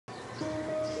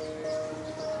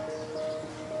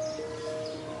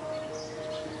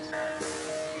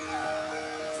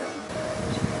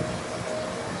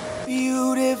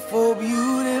Beautiful,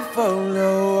 beautiful,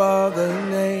 no other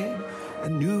name. I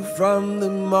knew from the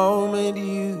moment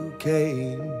you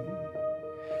came.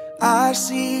 I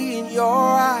see in your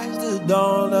eyes the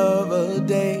dawn of a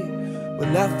day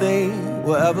when nothing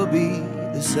will ever be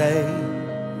the same.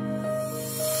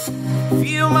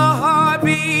 Feel my heart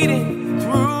beating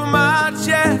through my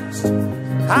chest.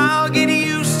 I'll get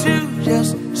used to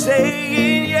just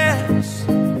saying yes.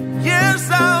 Yes,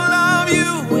 I'll love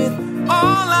you with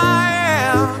all I am.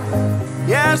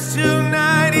 Yes,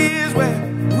 tonight is where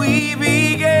we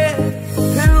begin.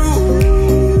 And ooh,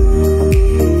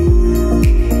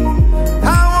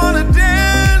 I wanna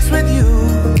dance with you.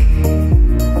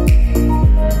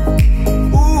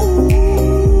 Ooh,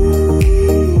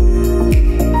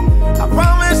 I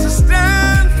promise to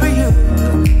stand for you.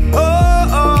 Oh,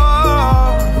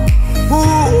 oh,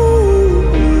 ooh,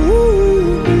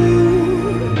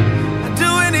 I'd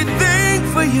do anything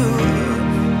for you.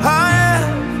 Oh yeah,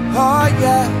 oh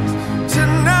yeah.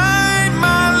 Tonight,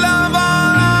 my love,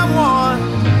 all I want.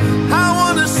 I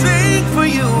wanna sing for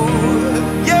you.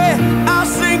 Yeah, I'll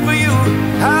sing for you.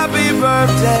 Happy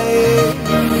birthday,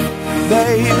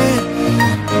 baby.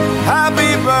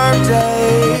 Happy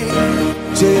birthday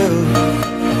to you.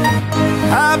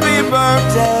 Happy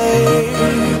birthday,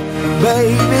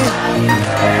 baby.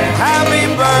 Happy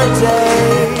birthday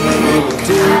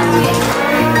to you.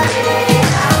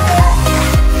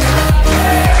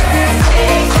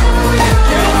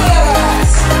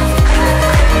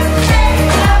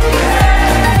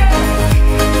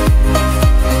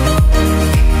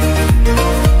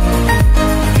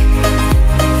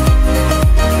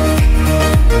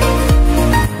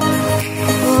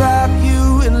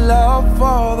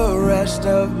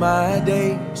 Of my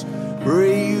days,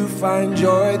 pray you find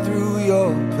joy through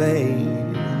your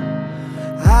pain.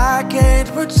 I can't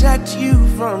protect you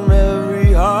from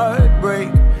every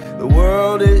heartbreak. The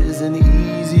world isn't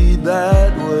easy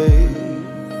that way.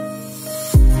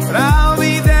 But I'll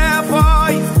be there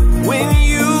for you when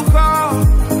you call.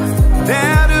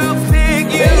 There to pick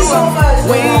you up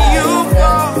when you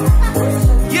fall.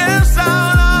 Yes,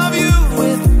 I'll love you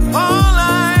with all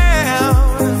I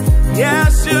am.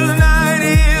 Yes, tonight.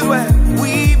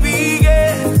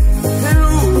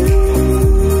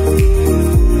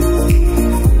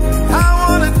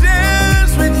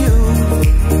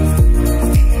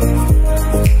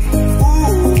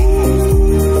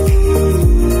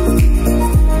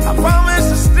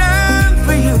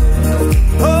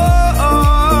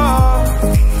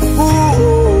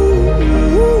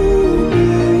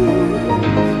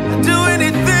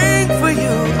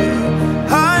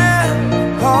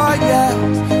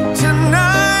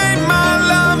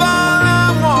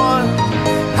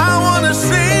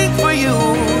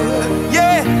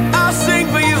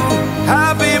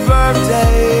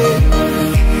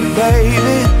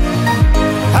 Baby,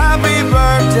 happy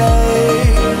birthday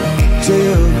to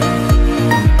you.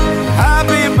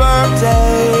 Happy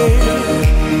birthday,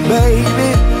 baby.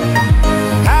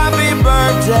 Happy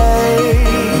birthday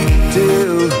to you.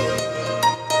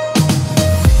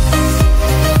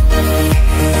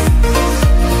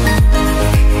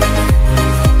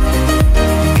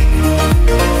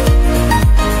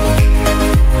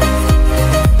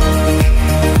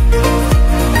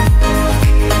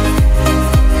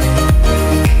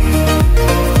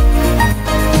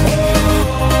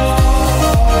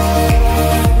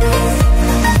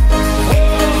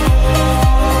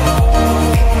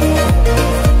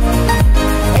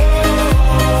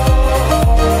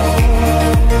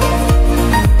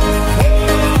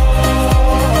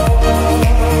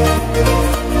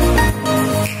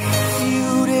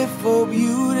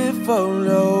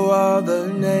 No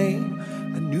other name.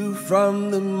 I knew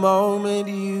from the moment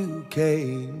you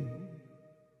came.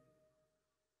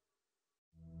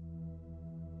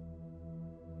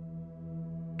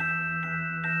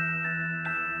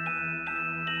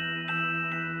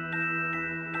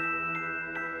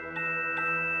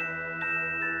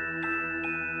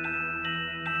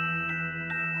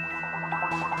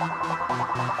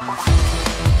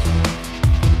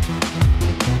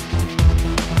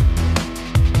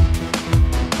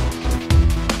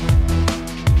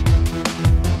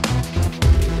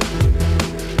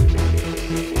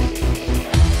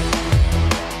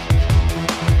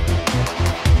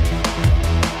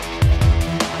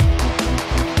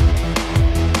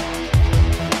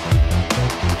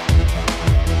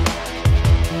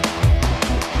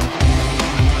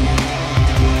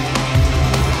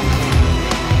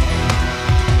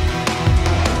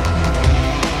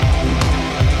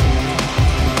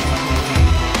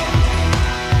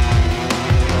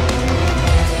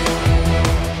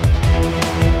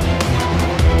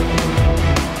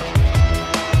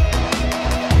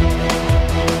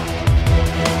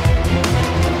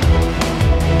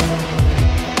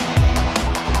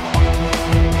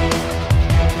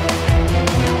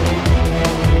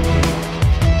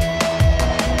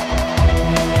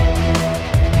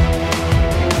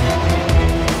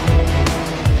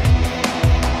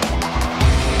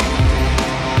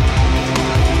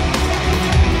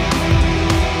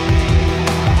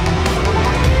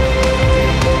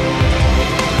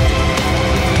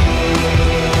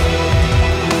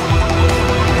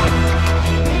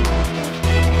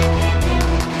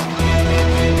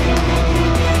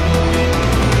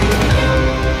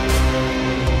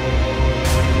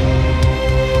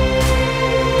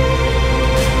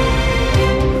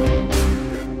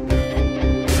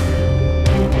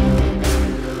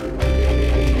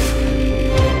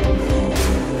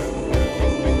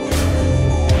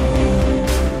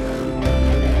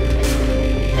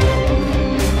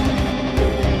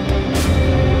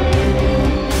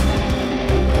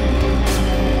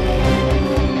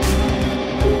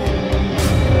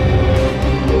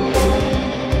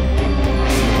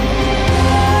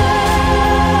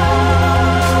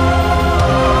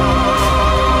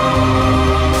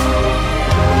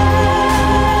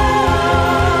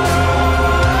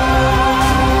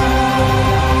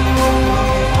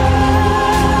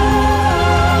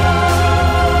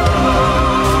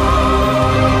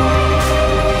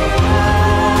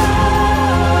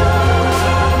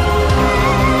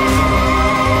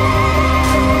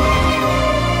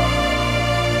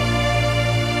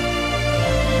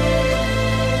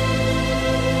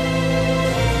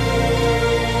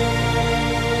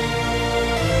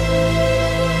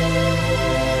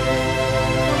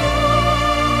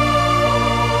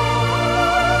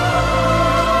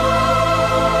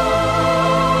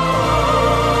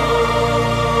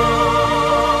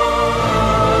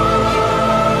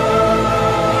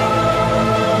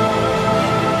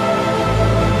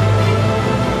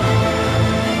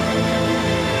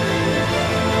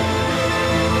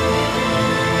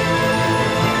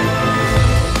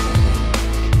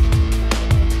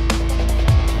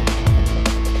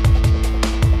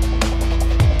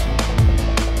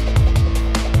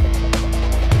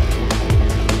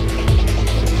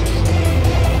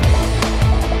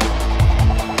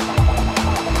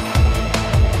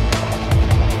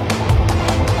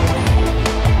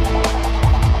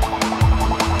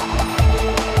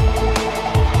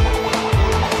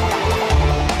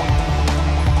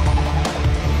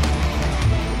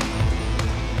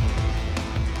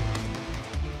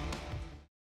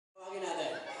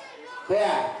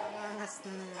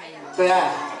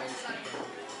 Kuya.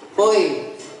 Uy.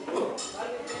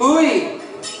 Uy.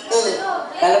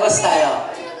 Lalabas tayo.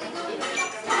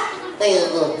 Tayo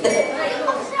ko.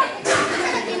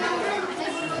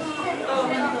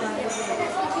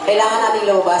 Kailangan natin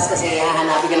lumabas kasi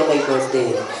hahanapin ka nung may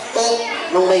birthday.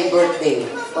 Nung may birthday.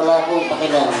 Wala akong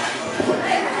pakilang.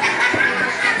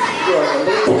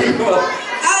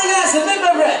 Alright guys, so make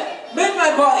my breath. Make my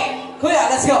body. Kuya,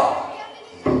 let's go.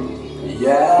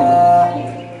 Yeah.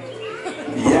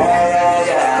 Yeah, yeah,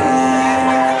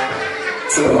 yeah.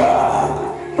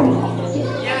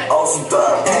 Awesome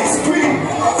stuff.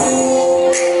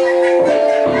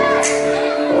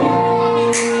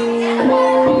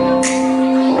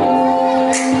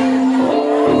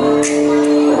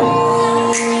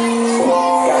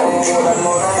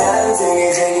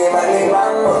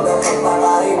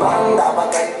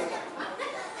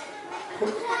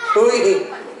 Huy!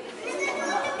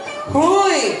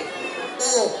 Huy!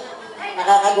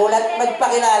 Nakakagulat,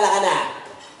 magpakilala ka na.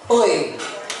 Huy!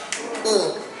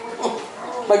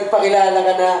 Magpakilala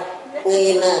ka na.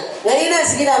 Ngayon na. Ngayon na,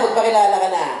 sige na, magpakilala ka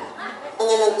na. Ang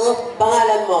alam ko,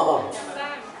 Pangalan mo ako.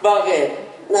 Bakit?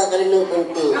 nakalimutan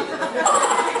ko.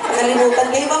 Nakalimutan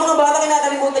kayo ba mga bata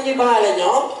kinakalimutan niyo yung pangalan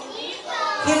niyo?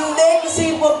 Hindi, kasi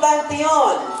importante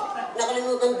yun.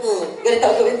 Nakalimutan ko. Ganito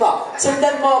ang gawin mo.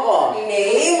 Sundan mo ako.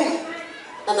 Name?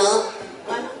 Ano?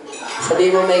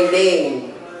 Sabihin mo may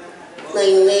name. My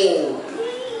name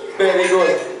Very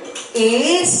good.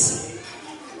 Is?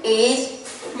 is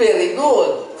Very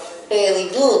good. very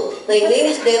good. My name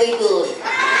is very good.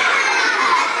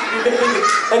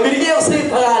 Binigyan ko sa'yo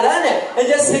yung pangalan eh. And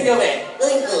just think of it.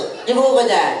 Gawin ko. Yung mo ba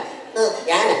dyan?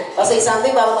 Yan. O say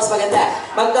something para mas maganda.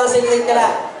 Mag-concentrate ka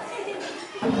lang.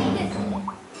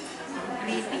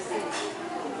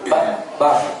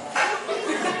 Ba?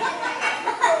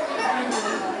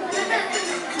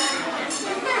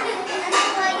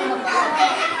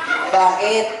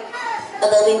 Bakit?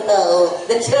 Kadaming tao.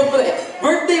 Then syempre,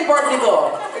 birthday party to.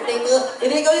 Birthday ko.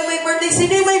 Hindi ikaw yung may birthday.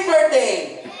 Sino yung may birthday?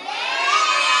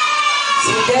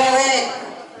 Si Derek.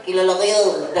 Kilala ko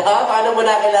yun. Paano mo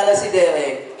nakilala si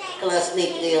Derek?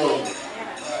 Classmate ko yun.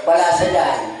 Wala siya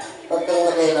dyan. Huwag kang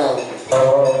makilang.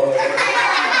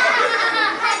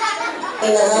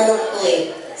 Hinahanap ko eh.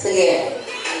 Sige.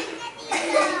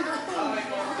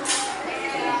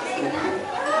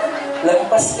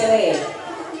 Lagpas ka na eh.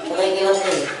 Nakikilang ko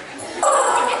eh.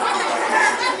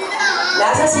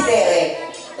 Nasa si Derek.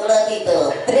 Wala dito.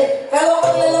 Pero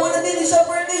pag lalaman na din sa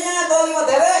birthday niya nga, tawagin mo,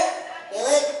 Derek!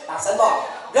 Eric! Taksan mo.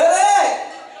 Derek!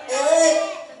 Eric!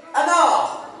 Ano?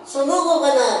 Sumuko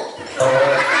ka na.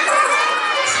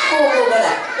 Pupo ba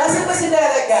na? Nasaan ba si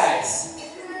Derek, guys?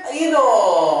 Ayun o,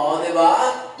 di ba?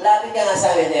 Lapit ka nga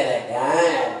sa akin, Derek.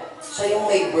 Yan. Siya yung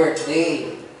may birthday.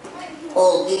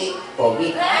 Pogi. Pogi.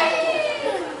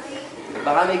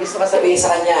 Baka may gusto ka sabihin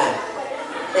sa kanya.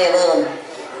 Meron.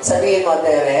 Sabihin mo,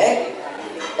 Derek.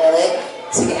 Eric.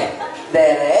 Sige.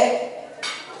 Derek.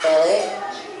 Eric.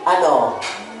 Ano?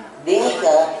 Dingin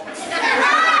ka.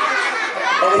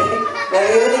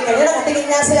 Naririnig ka niya. Nakatingin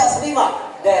niya sa'yo. Sabihin mo,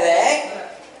 Derek.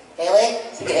 Eric.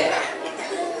 Sige.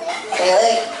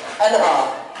 Eric. Ano?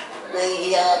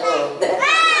 Nahihiya ako.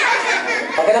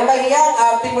 Pag ka nang mahiyak,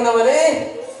 acting mo naman eh.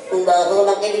 Ang baho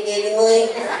ng kilikili mo eh.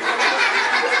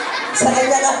 Sa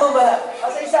kanya na ako ba? O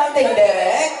say something,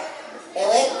 Derek.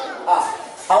 Eric.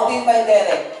 How do you find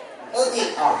Derek?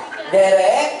 Okay.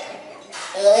 Derek.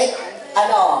 Eric.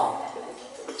 Ano?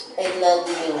 I love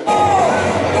you.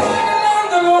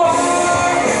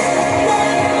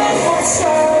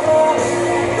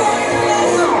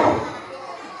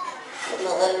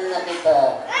 Mahal na kita.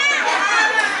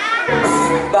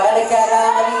 Baka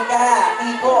nagkakamali ka.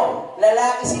 Iko,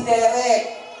 lalaki si Derek.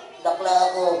 Bakla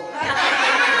ako.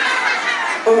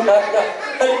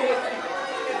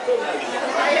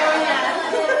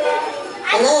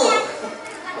 Ano?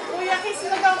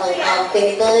 Ang acting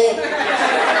nito eh.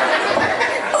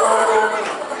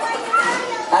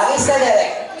 Kiss na,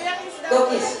 Derek. Go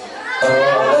kiss. Go,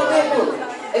 go.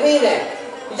 I mean it.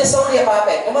 You're just only a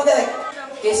puppet. Come on, Derek.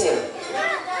 Kiss him.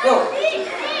 Go.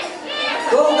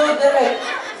 Go, Derek.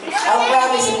 I'll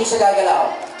promise hindi siya gagalaw.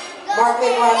 Mark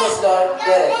my promise, Lord.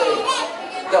 Derek,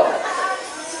 go.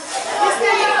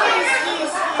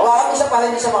 Hawakan mo siya para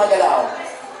hindi siya makagalaw.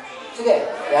 Sige.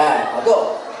 Yan. O, go.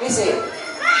 Kiss him.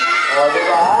 O,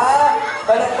 diba?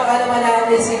 Palagpakan naman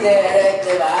natin si Derek,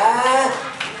 diba?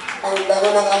 Ang bango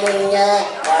ng amoy niya.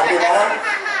 Diba?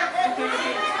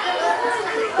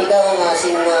 Ikaw ang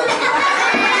asin mo.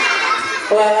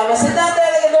 Wala mas na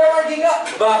talaga working ka.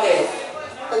 Bakit?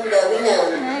 Ang dami niya.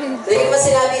 Sige pa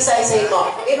sinabi isa-isahin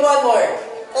mo. In one more.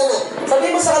 Ano?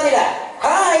 Sabihin mo sa kanila,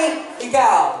 Hi!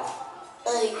 Ikaw,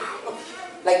 Ay,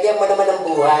 lagyan mo naman ng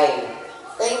buhay.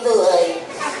 ay, buhay.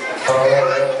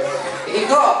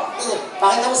 Iko,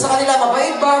 pakita mo sa kanila,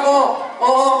 mabait ba ako?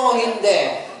 Oo o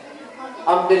hindi.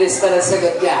 Ang bilis pa ng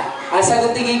sagot niya. Ang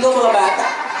sagot ni Kiko, mga bata.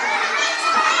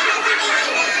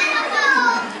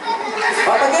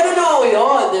 Kapag gano'n na ako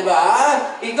yun, di ba?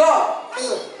 Iko,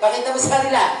 pakita mo sa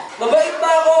kanila, mabait ba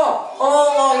ako? Oo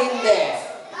o hindi.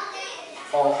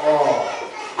 Oo.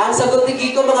 Ang sagot ni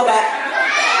Kiko, mga bata.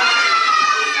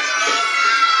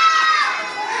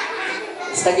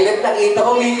 Sa gilid nakita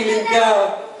ko, umiiling ka.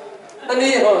 Ano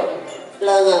yun?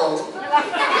 Langaw.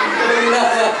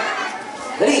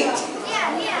 Dali.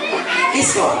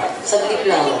 Kiss mo. Saglit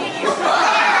lang.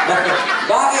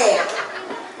 Bakit?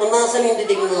 Punasan yung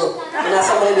didig mo.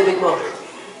 Punasan mo yung bibig mo.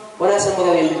 Punasan mo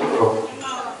yung bibig mo.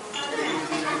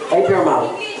 Wipe your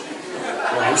mouth.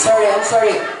 I'm sorry, I'm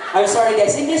sorry. I'm sorry,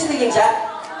 guys. English speaking siya.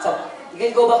 So, you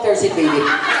can go back to your seat, baby.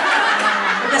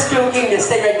 I'm just joking.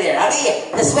 Just stay right there. Okay,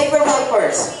 just wipe your mouth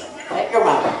first. Wipe your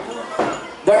mouth.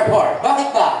 Therefore, bakit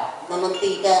ba?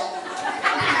 Mamantika.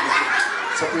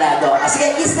 Suplado. Ah,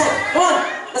 sige, kiss na. Come on.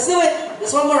 Let's do it.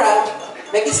 Just one more round.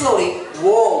 Make it slowly.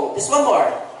 Whoa. Just one more.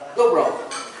 Go, bro.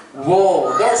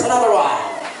 Whoa. There's another one.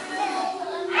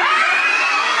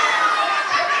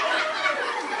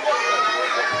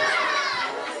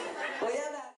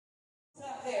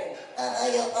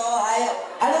 Ayaw. Oh, hayop.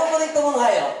 Anong paborito mong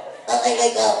hayop?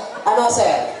 Ay, ka. Ano,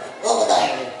 sir?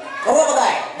 Crocodile.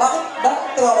 Crocodile. Bakit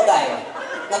crocodile?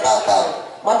 Natataw.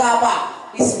 Matapa.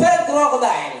 Spell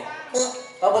crocodile.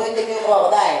 Paborito ko yung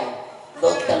crocodile.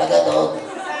 Dog talaga, dog.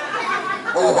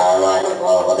 Ang hawa ng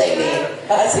crocodile eh.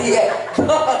 Ah, sige.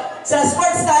 Sa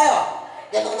sports tayo.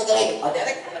 Yan ako nagaling. O,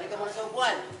 Derek, balik ka muna sa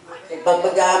upuan.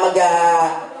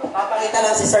 Papakita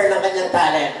lang si sir ng kanyang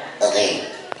talent. Okay.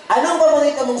 Anong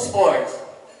paborito mong sports?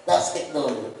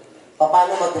 Basketball.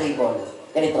 Paano mag-dribble?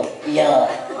 Ganito. Yeah.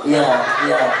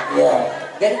 Ganito.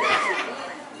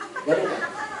 Ganito.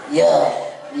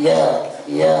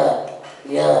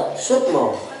 Yeah. Shoot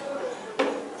mo.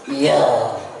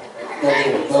 Yeah.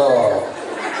 Ganito.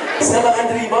 Isa ba ang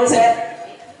dribble, sir?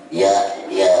 Yeah.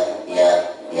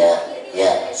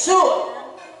 Shoot!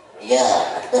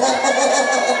 Yeah.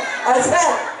 Sir,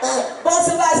 bukod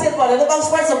sa basketball, ano bang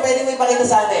sports ang pwede mo ipakita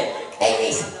sa atin?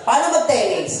 Tennis. Paano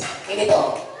mag-tennis?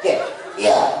 Ganito. Okay.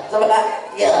 Yeah. Sa bala?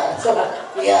 Yeah. Sa bala?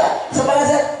 Yeah. Sa bala,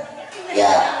 sir?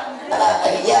 Yeah.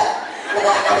 Nakakahiya.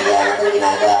 Nakakahiya itong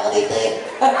ginagawa ko dito eh.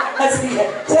 Sige.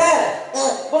 Sir,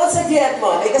 bukod sa GF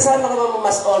mo, may kasama ka ba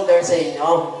mas older sa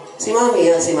inyo? Si Mami,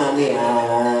 yan si Mami.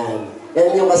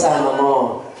 Yan yung kasama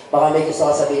mo. Baka may gusto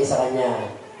ka sabihin sa kanya.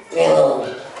 Meron.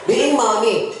 Being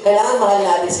Mami, kailangan mahal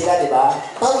natin sila, di ba?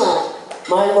 Tama.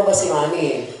 Mahal mo ba si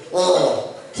Mami?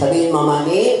 Oo. Sabihin mo,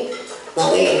 Mami.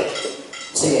 Mami.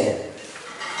 Sige.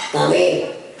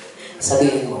 Mami.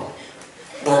 Sabihin mo.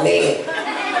 Mami.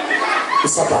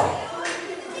 Isa pa.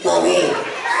 Mami.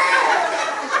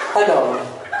 Ano?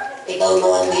 Ikaw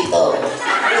naman dito.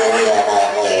 Nahiya na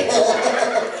ako eh.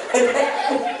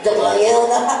 Joke lang yun.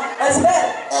 Sir,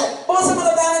 bukod sa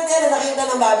mga talent niya na nakita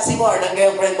ng Babsi mo or ng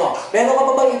girlfriend mo, meron ka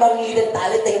pa bang ibang hidden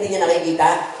talent na hindi niya nakikita?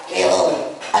 Meron.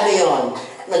 Ano yun?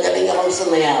 Nagaling akong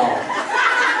sumayaw.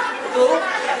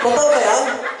 Totoo ba yan?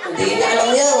 Hindi niya alam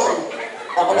yun.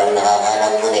 Ako lang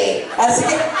nakakaalam nun eh.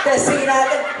 Sige, testingin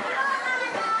natin.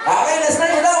 Okay, let's try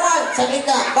it out. Saglit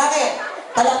na. Bakit?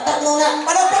 Talaktak muna.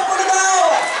 Palagpak mo na daw!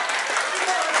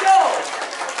 Go!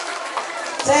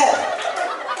 Sir!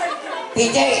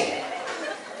 TJ.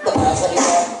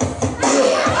 Nakasalita.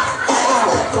 Yeah.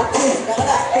 Saka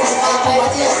na.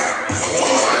 Nakakayat yun.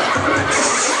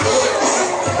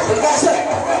 Bigla, sir!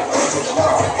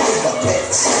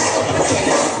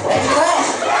 Ready na?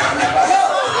 Go!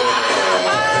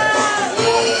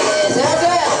 Sir,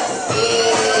 sir!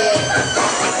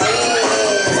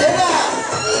 Sir na!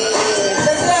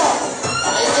 Sir, sir!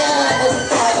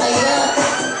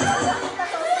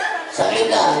 Saglit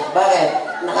lang. Bakit?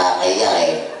 Nakakaya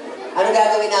eh. Ano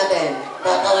gagawin natin?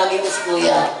 Tatawagin mo si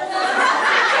Kuya.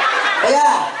 Kaya!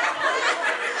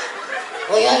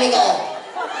 Kuya, halika.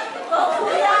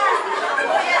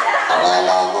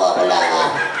 Akala mo ako lang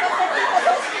ah.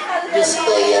 Diyos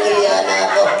ko, iyan na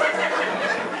ako.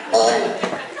 Tol,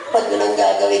 pag nang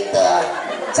gagawin to ah.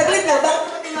 Saglit na, bakit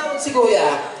mo tinawag si Kuya?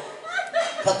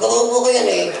 Pagkurupo ko yan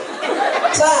eh.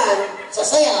 Saan? Sa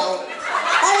sayaw.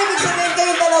 Ay, ibig sabihin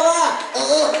kayong dalawa!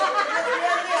 Oo.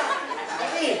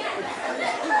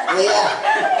 Kuya,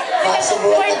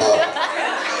 masubuhan na to.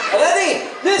 Ready?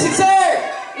 Music, sir!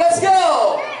 Let's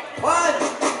go! One!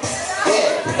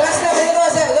 Yeah. Last na, may nagawa,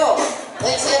 sir. Go!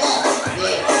 Wait, sayo na.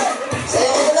 Yeah. Sayo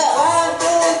ko na. 1,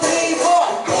 2, 3,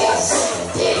 4! Yes.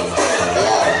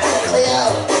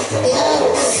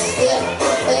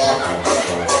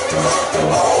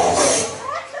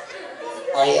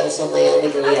 sumayaw ni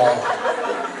Kuya.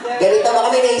 Ganito ba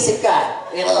kami naisip ka?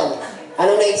 Meron.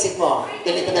 Anong naisip mo?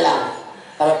 Ganito na lang.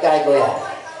 Harap ka kay Kuya.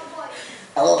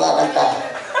 Ako kakanta.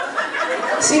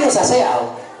 Sino sasayaw?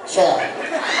 Siya.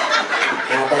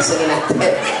 Napansin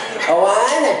natin. O,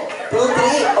 1, 2,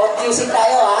 3. O, music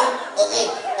tayo, ha? Okay,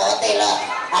 nakatela.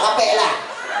 Akapela.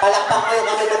 Palakpak mo yung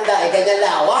kami ng dae. Ganyan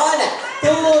lang. 1,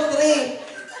 2, 3.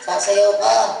 Sasayaw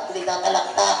ka, hindi ka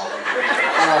kalaktak.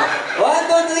 1,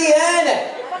 2, 3, and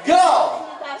go!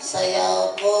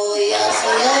 Sayaw, kuya,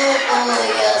 sayaw,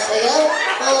 kuya, sayaw,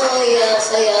 kuya,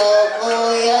 sayaw,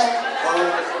 kuya. Ang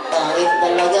pangit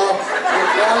talaga, ang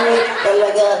pangit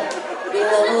talaga. Di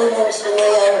na mo lang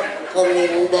sumayaw,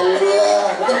 kaming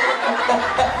dalawa.